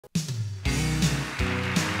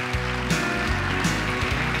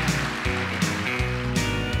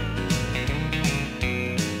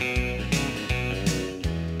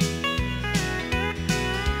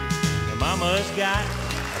got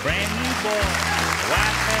a brand new boy. My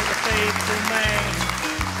wife has a faithful man.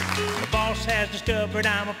 My boss has discovered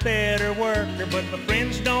I'm a better worker, but my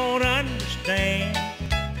friends don't understand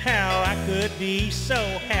how I could be so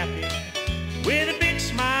happy with a big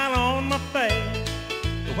smile on my face.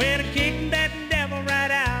 But when I kicked that devil right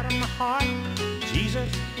out of my heart, Jesus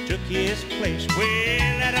took his place.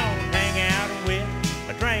 Well, I don't hang out with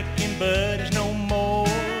my drinking buddies no more.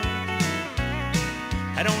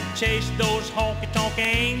 I don't chase those honky-tonk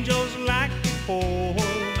angels like before.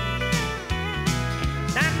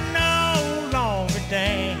 I no longer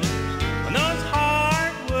dance on those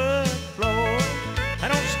hardwood floors. I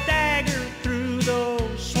don't stagger through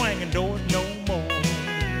those swinging doors no more.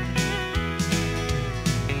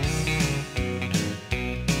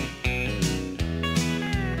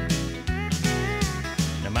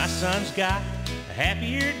 Now my son's got a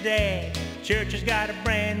happier dad. Church has got a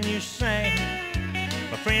brand new saint.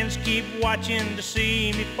 My friends keep watching to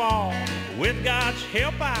see me fall. With God's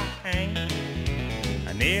help I ain't.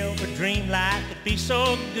 I never dreamed life would be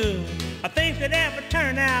so good, or things could ever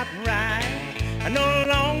turn out right. I no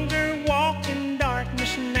longer walk in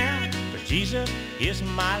darkness now, but Jesus is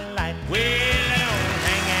my light. Well, I don't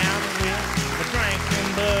hang out with the drinking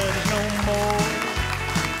buddies no more.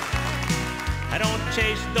 I don't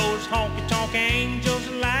chase those honky-tonk angels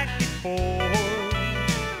like before.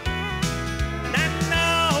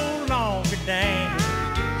 Dance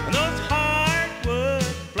on those hardwood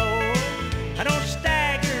floors. I don't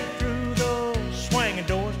stagger through those swinging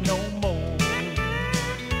doors no more.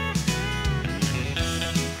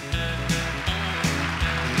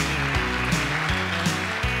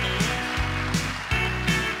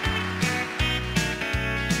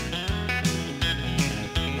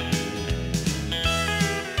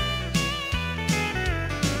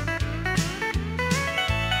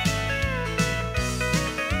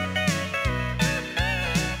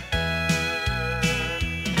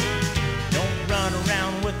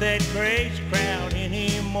 That crazy crowd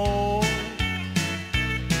anymore.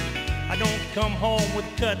 I don't come home with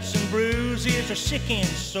cuts and bruises or sick and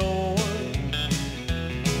sore.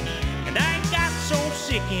 And I got so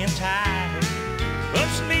sick and tired of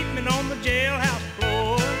sleeping on the jailhouse